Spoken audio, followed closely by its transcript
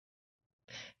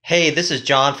Hey, this is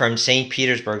John from St.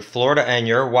 Petersburg, Florida, and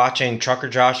you're watching Trucker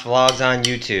Josh Vlogs on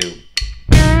YouTube.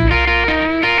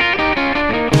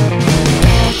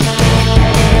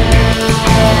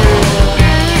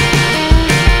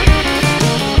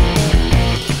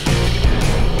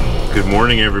 Good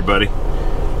morning, everybody.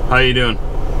 How you doing?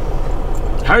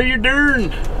 How you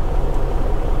doing?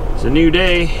 It's a new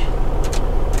day.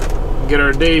 Get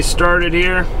our day started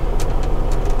here.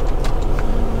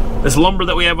 This lumber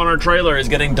that we have on our trailer is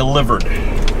getting delivered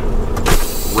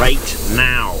right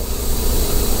now.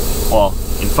 Well,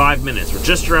 in 5 minutes. We're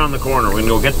just around the corner. We're gonna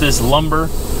go get this lumber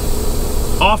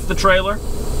off the trailer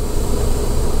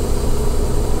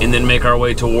and then make our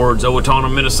way towards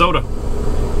Owatonna, Minnesota.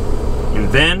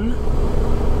 And then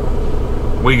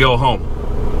we go home.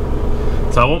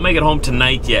 So I won't make it home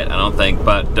tonight yet, I don't think,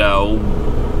 but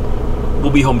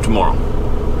we'll be home tomorrow.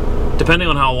 Depending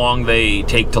on how long they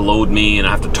take to load me and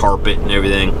I have to tarp it and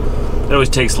everything. It always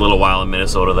takes a little while in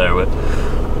Minnesota there, but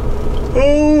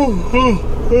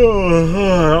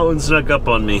that one snuck up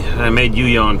on me. I made you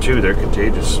yawn too, they're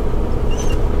contagious.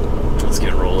 Let's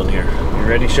get rolling here. You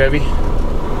ready, Chevy?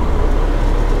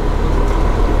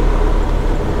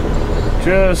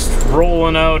 Just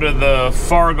rolling out of the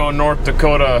Fargo, North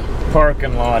Dakota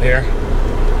parking lot here.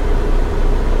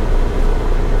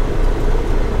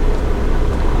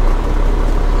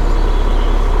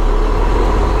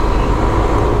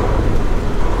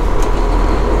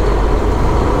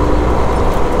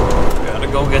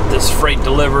 Get this freight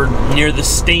delivered near the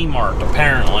Stay Mart,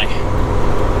 apparently.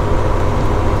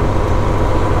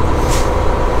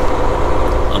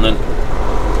 And then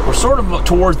we're sort of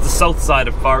towards the south side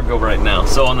of Fargo right now.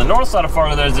 So on the north side of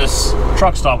Fargo, there's this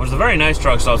truck stop, which is a very nice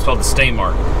truck stop. It's called the Stay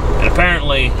Mart. And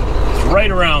apparently, it's right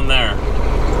around there.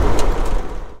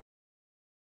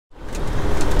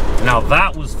 Now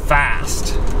that was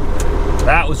fast.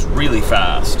 That was really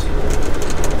fast.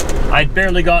 I'd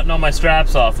barely gotten all my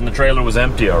straps off and the trailer was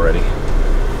empty already.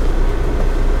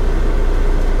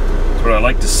 That's what I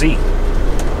like to see.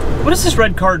 What is this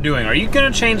red car doing? Are you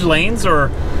gonna change lanes,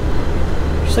 or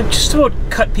she's like just about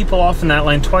cut people off in that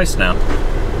lane twice now?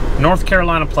 North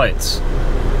Carolina plates.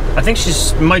 I think she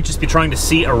might just be trying to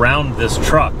see around this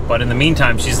truck, but in the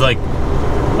meantime she's like,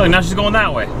 look, now she's going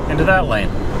that way, into that lane.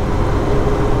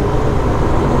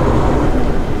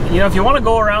 You know, if you want to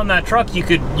go around that truck, you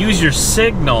could use your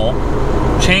signal,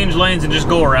 change lanes, and just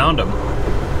go around them.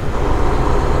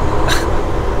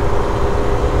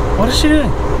 What is she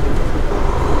doing?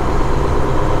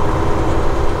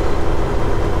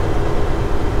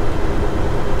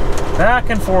 Back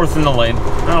and forth in the lane.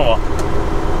 Oh well.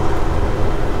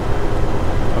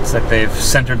 Looks like they've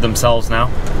centered themselves now.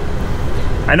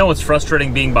 I know it's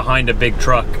frustrating being behind a big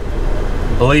truck.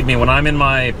 Believe me, when I'm in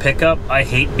my pickup, I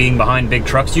hate being behind big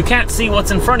trucks. You can't see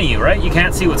what's in front of you, right? You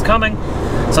can't see what's coming.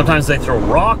 Sometimes they throw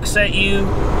rocks at you.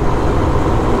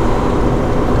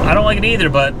 I don't like it either,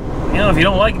 but, you know, if you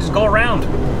don't like it, just go around.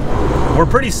 We're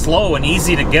pretty slow and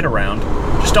easy to get around.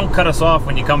 Just don't cut us off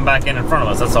when you come back in front of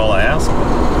us. That's all I ask.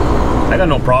 I got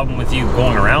no problem with you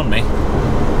going around me.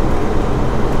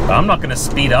 But I'm not going to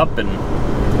speed up and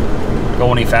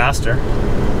go any faster.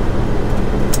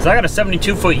 Because I got a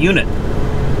 72-foot unit.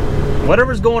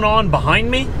 Whatever's going on behind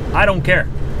me, I don't care.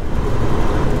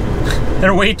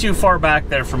 They're way too far back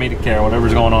there for me to care,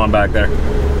 whatever's going on back there.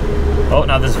 Oh,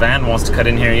 now this van wants to cut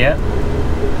in here yet.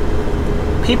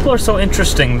 People are so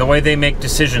interesting, the way they make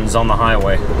decisions on the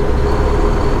highway.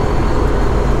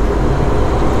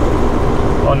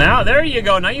 Oh, now, there you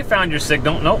go. Now you found your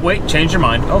signal. No, wait, change your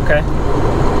mind. Okay.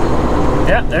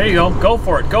 Yeah, there you go. Go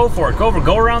for it. Go for it. Go for it.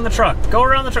 Go around the truck. Go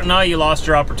around the truck. No, you lost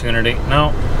your opportunity.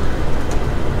 No.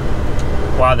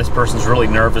 Wow, this person's really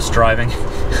nervous driving.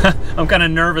 I'm kind of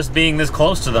nervous being this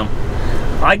close to them.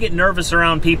 I get nervous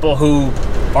around people who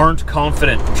aren't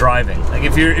confident driving. Like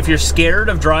if you're scared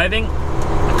of driving,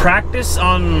 practice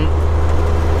on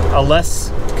a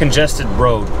less congested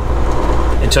road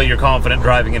until you're confident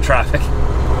driving in traffic.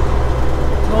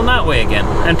 Going that way again.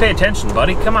 And pay attention,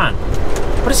 buddy. Come on.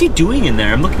 What is he doing in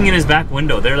there? I'm looking in his back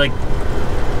window. They're like,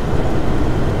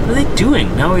 what are they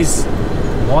doing? Now he's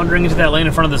wandering into that lane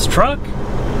in front of this truck.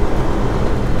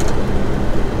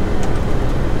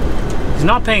 He's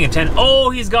not paying attention.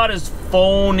 Oh, he's got his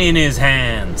phone in his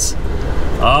hands.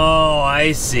 Oh,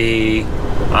 I see.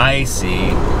 I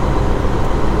see.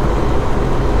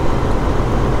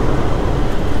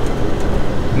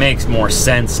 Makes more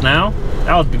sense now.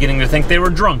 I was beginning to think they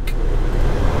were drunk.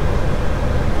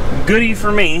 Goody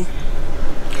for me.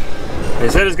 They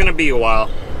said it's gonna be a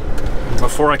while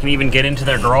before I can even get into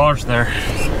their garage there.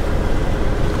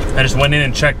 I just went in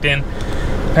and checked in.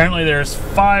 Apparently there's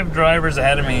 5 drivers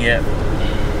ahead of me yet.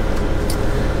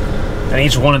 and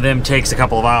each one of them takes a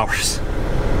couple of hours.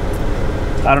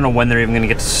 I don't know when they're even going to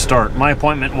get to start. My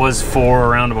appointment was for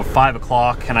around about 5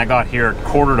 o'clock, and I got here at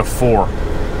 3:45.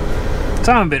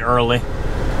 So I'm a bit early.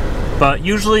 But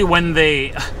usually when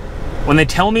they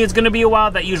tell me it's going to be a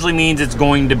while, that usually means it's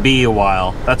going to be a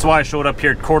while. That's why I showed up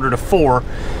here at 3:45,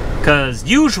 because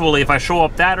usually if I show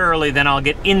up that early, then I'll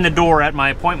get in the door at my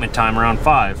appointment time around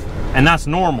 5. And that's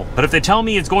normal. But if they tell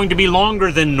me it's going to be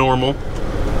longer than normal,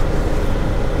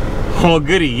 oh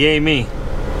goody, yay me.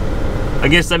 I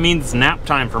guess that means it's nap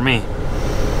time for me.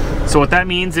 So what that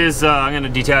means is I'm going to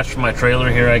detach from my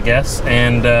trailer here, I guess,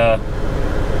 and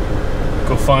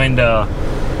go find a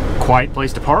quiet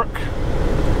place to park.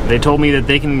 They told me that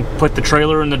they can put the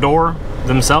trailer in the door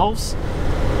themselves.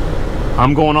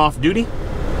 I'm going off duty.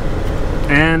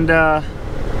 And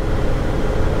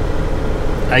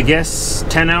I guess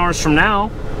 10 hours from now,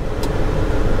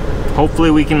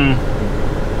 hopefully we can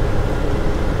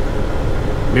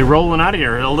be rolling out of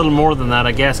here. A little more than that,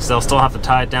 I guess, because I'll still have to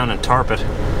tie it down and tarp it.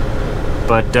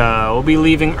 But we'll be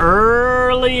leaving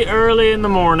early in the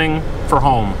morning for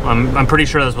home. I'm pretty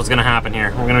sure that's what's going to happen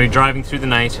here. We're going to be driving through the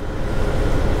night.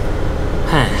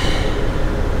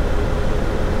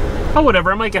 Oh,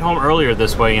 whatever. I might get home earlier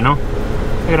this way, you know?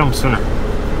 I'll get home sooner.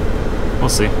 We'll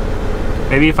see.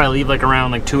 Maybe if I leave like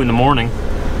around like 2 in the morning.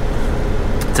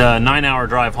 It's a 9-hour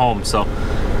drive home, so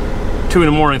 2 in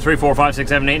the morning, 3, 4, 5, 6,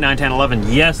 7, 8, 9, 10,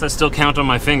 11. Yes, I still count on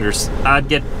my fingers. I'd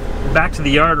get back to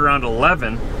the yard around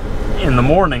 11 in the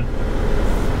morning,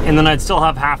 and then I'd still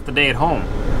have half the day at home.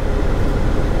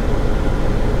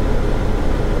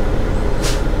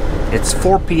 It's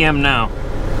 4 p.m. now.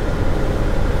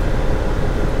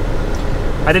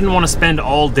 I didn't want to spend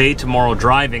all day tomorrow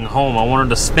driving home. I wanted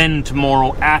to spend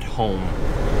tomorrow at home.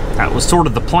 That was sort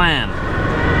of the plan.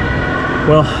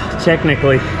 Well,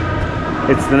 technically,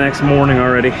 it's the next morning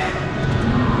already.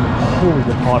 Holy,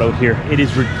 it's hot out here. It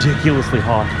is ridiculously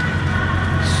hot.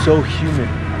 So humid.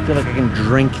 I feel like I can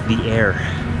drink the air.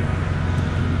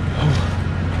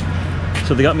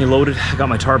 So they got me loaded. I got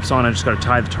my tarps on. I just got to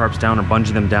tie the tarps down or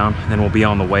bungee them down, and then we'll be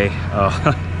on the way.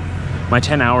 My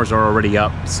 10 hours are already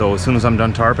up, so as soon as I'm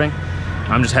done tarping,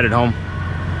 I'm just headed home.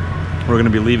 We're going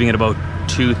to be leaving at about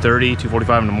 2:30,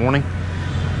 2:45 in the morning.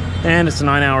 And it's a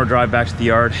 9-hour drive back to the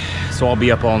yard, so I'll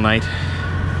be up all night.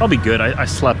 I'll be good. I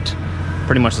slept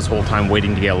pretty much this whole time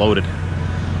waiting to get loaded,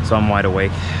 so I'm wide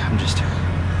awake. I'm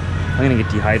gonna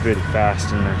get dehydrated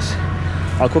fast in this.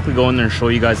 I'll quickly go in there and show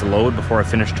you guys the load before I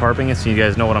finish tarping it, so you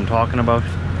guys know what I'm talking about.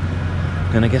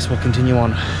 And I guess we'll continue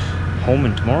on home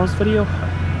in tomorrow's video.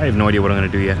 I have no idea what I'm gonna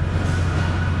do yet.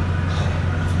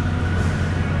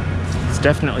 It's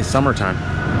definitely summertime.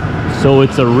 So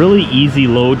it's a really easy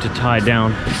load to tie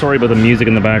down. Sorry about the music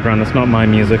in the background, that's not my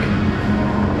music.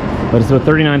 But it's about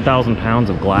 39,000 pounds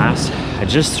of glass. I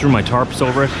just threw my tarps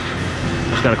over it.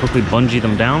 Just gotta quickly bungee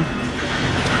them down.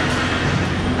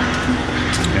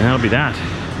 And that'll be that.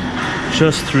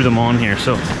 Just threw them on here,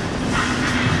 so.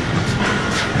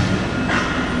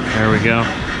 There we go.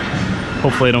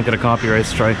 Hopefully I don't get a copyright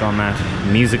strike on that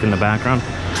music in the background.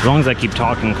 As long as I keep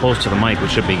talking close to the mic,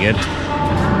 which should be good.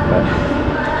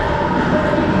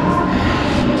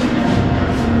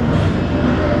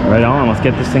 Right on, let's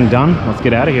get this thing done. Let's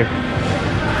get out of here.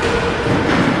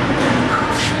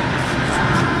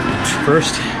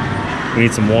 First, we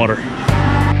need some water.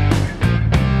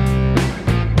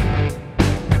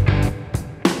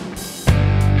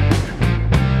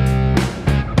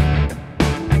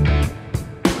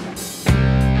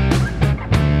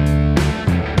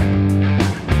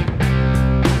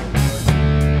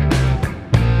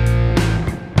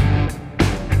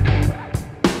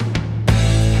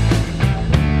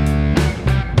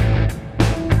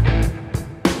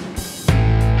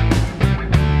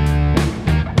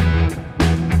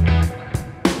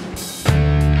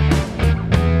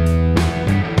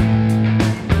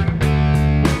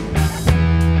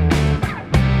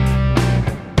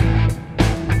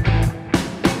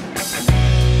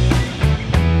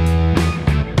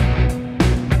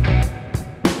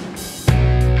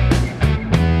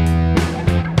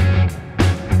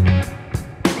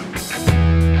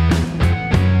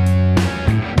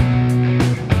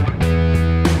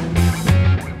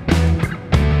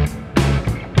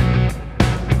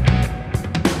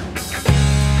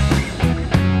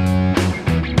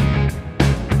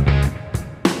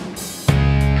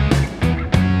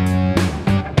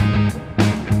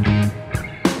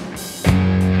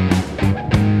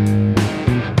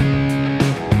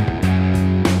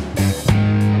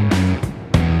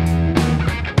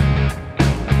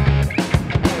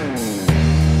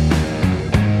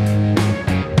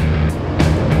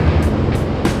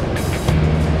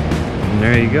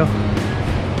 There you go.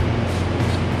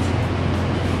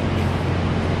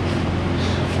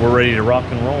 we're ready to rock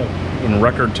and roll in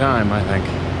record time, I think.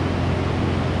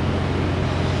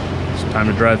 It's time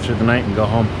to drive through the night and go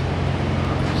home.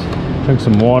 Drink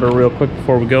some water real quick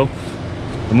before we go.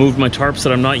 I moved my tarps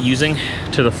that I'm not using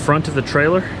to the front of the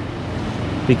trailer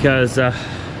because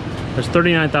there's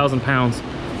 39,000 pounds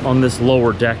on this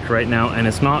lower deck right now, and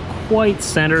it's not quite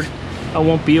centered. I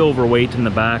won't be overweight in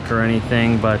the back or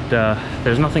anything, but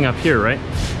there's nothing up here, right?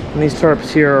 And these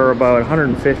tarps here are about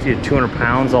 150 to 200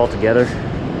 pounds altogether,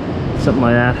 something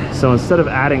like that. So instead of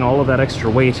adding all of that extra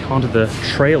weight onto the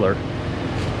trailer,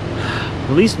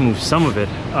 at least move some of it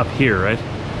up here, right?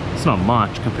 It's not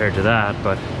much compared to that,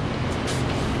 but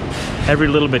every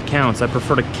little bit counts. I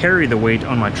prefer to carry the weight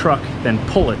on my truck than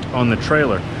pull it on the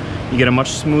trailer. You get a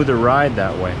much smoother ride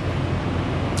that way.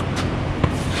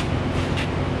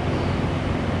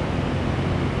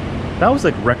 That was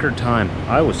like record time.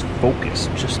 I was focused,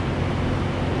 just...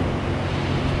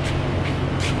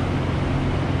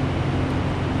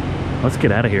 Let's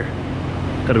get out of here.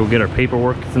 Gotta go get our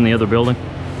paperwork. It's in the other building.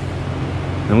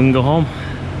 Then we can go home.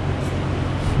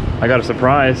 I got a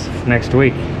surprise next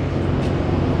week.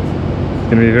 It's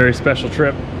gonna be a very special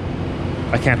trip.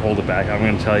 I can't hold it back. I'm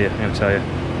gonna tell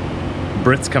you.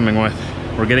 Britt's coming with.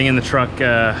 We're getting in the truck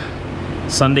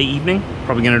Sunday evening.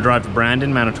 Probably gonna drive to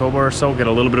Brandon, Manitoba or so, get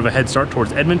a little bit of a head start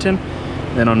towards Edmonton.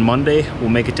 Then on Monday, we'll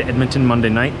make it to Edmonton Monday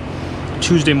night.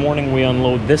 Tuesday morning, we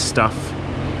unload this stuff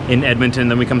in Edmonton,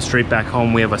 then we come straight back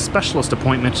home. We have a specialist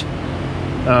appointment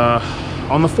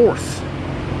on the 4th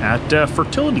at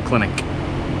fertility clinic.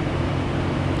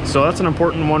 So that's an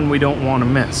important one we don't want to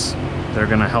miss. They're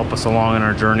gonna help us along in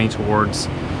our journey towards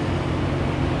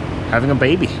having a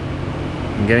baby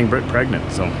and getting Britt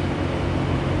pregnant, so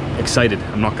excited.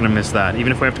 I'm not gonna miss that,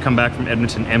 even if we have to come back from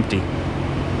Edmonton empty.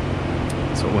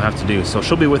 That's what we'll have to do. So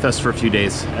she'll be with us for a few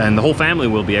days, and the whole family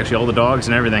will be, actually, all the dogs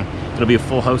and everything. It'll be a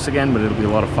full house again, but it'll be a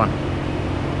lot of fun.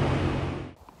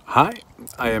 Hi,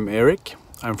 I am Eric.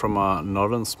 I'm from a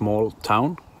northern small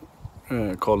town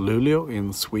called Luleå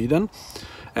in Sweden,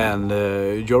 and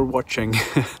you're watching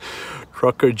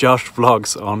Trucker Josh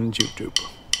Vlogs on YouTube.